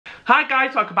Hi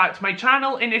guys, welcome back to my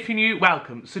channel, and if you're new,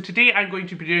 welcome. So today I'm going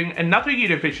to be doing another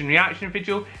Eurovision reaction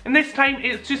video, and this time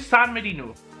it's just San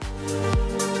Marino.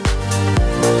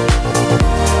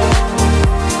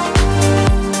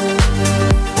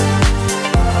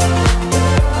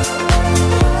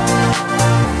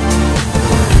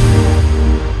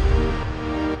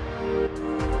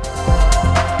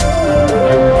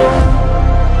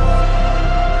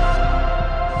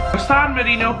 San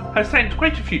Marino has sent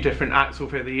quite a few different acts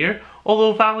over the year,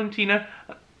 although Valentina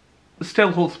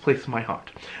still holds a place in my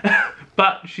heart.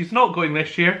 But she's not going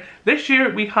this year. This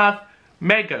year we have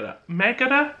Megara,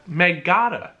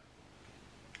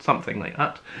 something like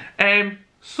that.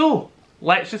 So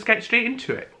let's just get straight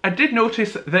into it. I did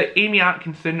notice that Amy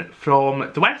Atkinson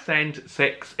from The West End,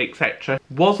 Six, etc.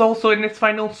 was also in this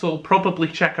final, so probably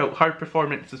check out her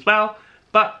performance as well.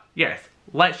 But yes,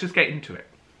 let's just get into it.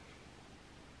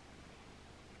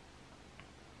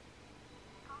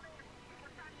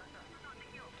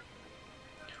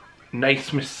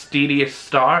 Nice mysterious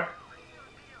start.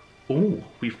 Oh,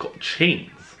 we've got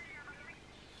chains.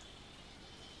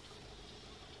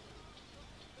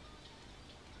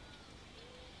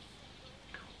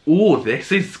 Oh,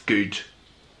 this is good.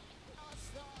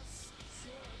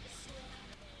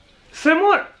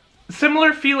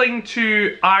 Similar feeling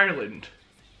to Ireland.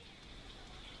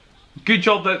 Good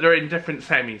job that they're in different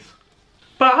semis.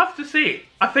 But I have to say,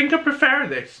 I think I prefer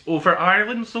this over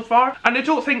Ireland so far. And I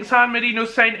don't think San Marino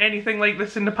sent anything like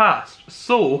this in the past.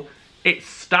 So, it's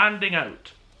standing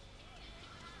out.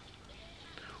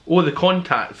 Oh, the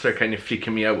contacts are kind of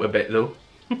freaking me out a bit though.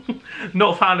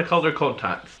 Not a fan of colour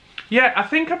contacts. Yeah, I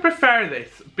think I prefer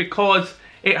this because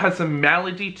it has a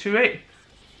melody to it.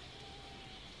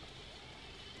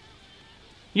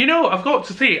 You know, I've got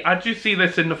to say, I do see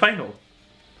this in the final.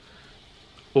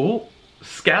 Oh,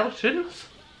 skeletons?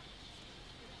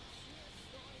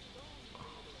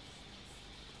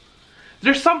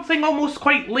 There's something almost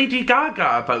quite Lady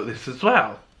Gaga about this as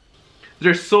well.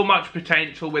 There's so much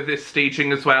potential with this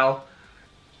staging as well.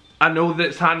 I know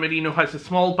that San Marino has a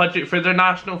small budget for their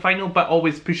national final, but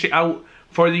always push it out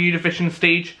for the Eurovision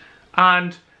stage.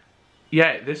 And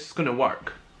yeah, this is going to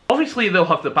work. Obviously they'll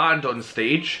have the band on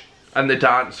stage and the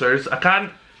dancers.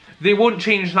 They won't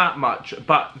change that much,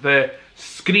 but the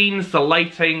screens, the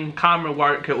lighting, camera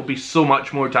work, it will be so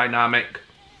much more dynamic.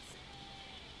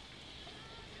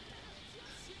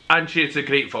 And she has a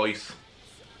great voice.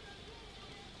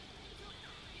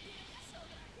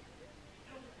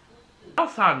 Well,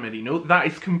 San Marino, that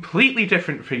is completely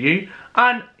different for you.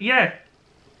 And yeah,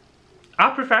 I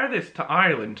prefer this to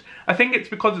Ireland. I think it's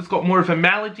because it's got more of a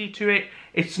melody to it.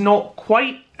 It's not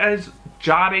quite as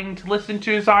jarring to listen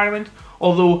to as Ireland.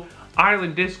 Although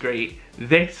Ireland is great.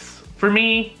 This, for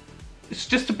me, it's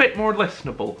just a bit more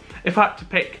listenable. If I had to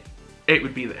pick, it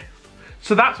would be this.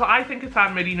 So that's what I think of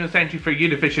San Marino's entry for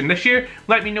Eurovision this year.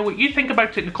 Let me know what you think about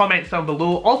it in the comments down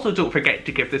below. Also, don't forget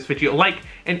to give this video a like.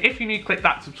 And if you're new, click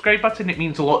that subscribe button. It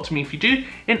means a lot to me if you do.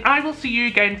 And I will see you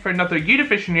again for another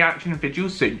Eurovision reaction video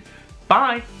soon.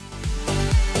 Bye!